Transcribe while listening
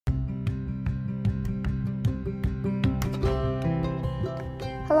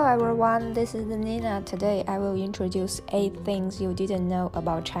Hello everyone, this is Nina. Today I will introduce 8 things you didn't know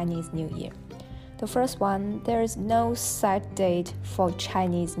about Chinese New Year. The first one, there is no set date for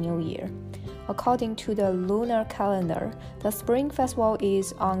Chinese New Year. According to the lunar calendar, the Spring Festival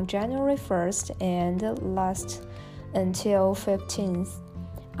is on January 1st and lasts until 15th.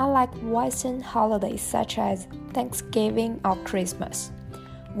 Unlike Western holidays such as Thanksgiving or Christmas,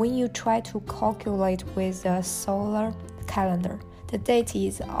 when you try to calculate with the solar calendar, the date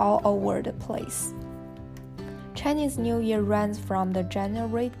is all over the place. Chinese New Year runs from the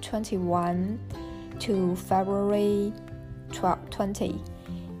January 21 to February 20.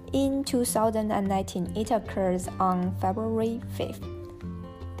 In 2019, it occurs on February 5th.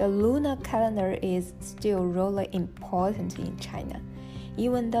 The lunar calendar is still really important in China,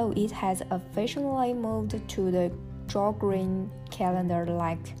 even though it has officially moved to the Gregorian calendar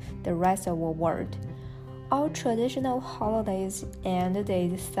like the rest of the world. All traditional holidays and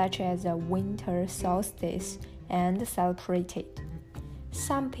days such as the winter solstice and celebrated.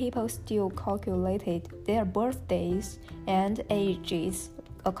 Some people still calculated their birthdays and ages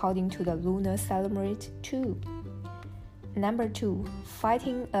according to the lunar calendar too. Number 2,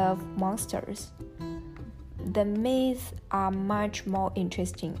 fighting of monsters. The myths are much more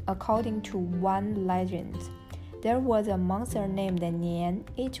interesting. According to one legend, there was a monster named Nian.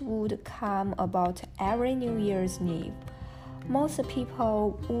 It would come about every New Year's Eve. Most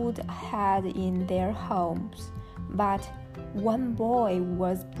people would hide in their homes, but one boy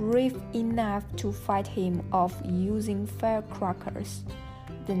was brave enough to fight him off using firecrackers.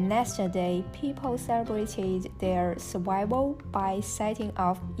 The next day, people celebrated their survival by setting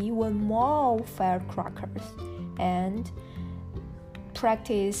off even more firecrackers, and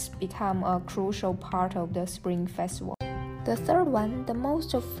practice became a crucial part of the Spring Festival. The third one, the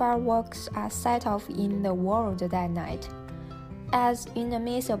most fireworks are set off in the world that night. As in the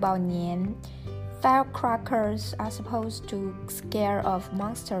myth about Nian, firecrackers are supposed to scare off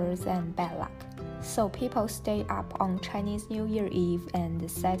monsters and bad luck. So people stay up on Chinese New Year Eve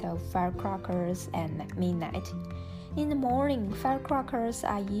and set off firecrackers at midnight. In the morning, firecrackers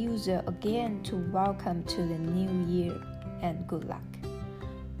are used again to welcome to the new year and good luck.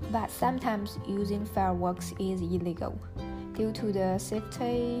 But sometimes using fireworks is illegal due to the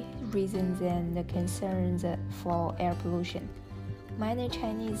safety reasons and the concerns for air pollution. Many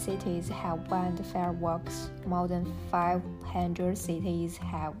Chinese cities have banned fireworks. More than 500 cities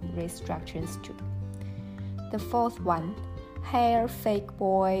have restrictions too. The fourth one, hire fake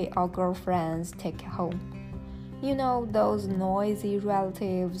boy or girlfriends take home. You know those noisy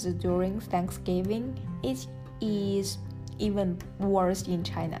relatives during Thanksgiving? It is even worse in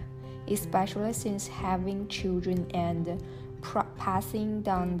China, especially since having children and passing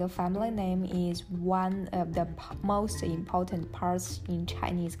down the family name is one of the most important parts in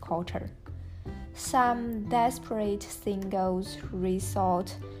Chinese culture. Some desperate singles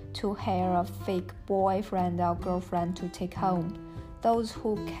resort to hire a fake boyfriend or girlfriend to take home. Those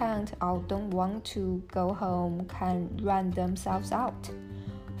who can't or don't want to go home can rent themselves out.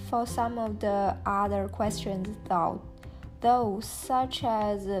 For some of the other questions though, such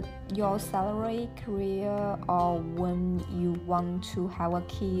as your salary, career, or when you want to have a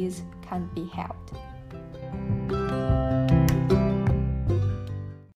kids, can't be helped.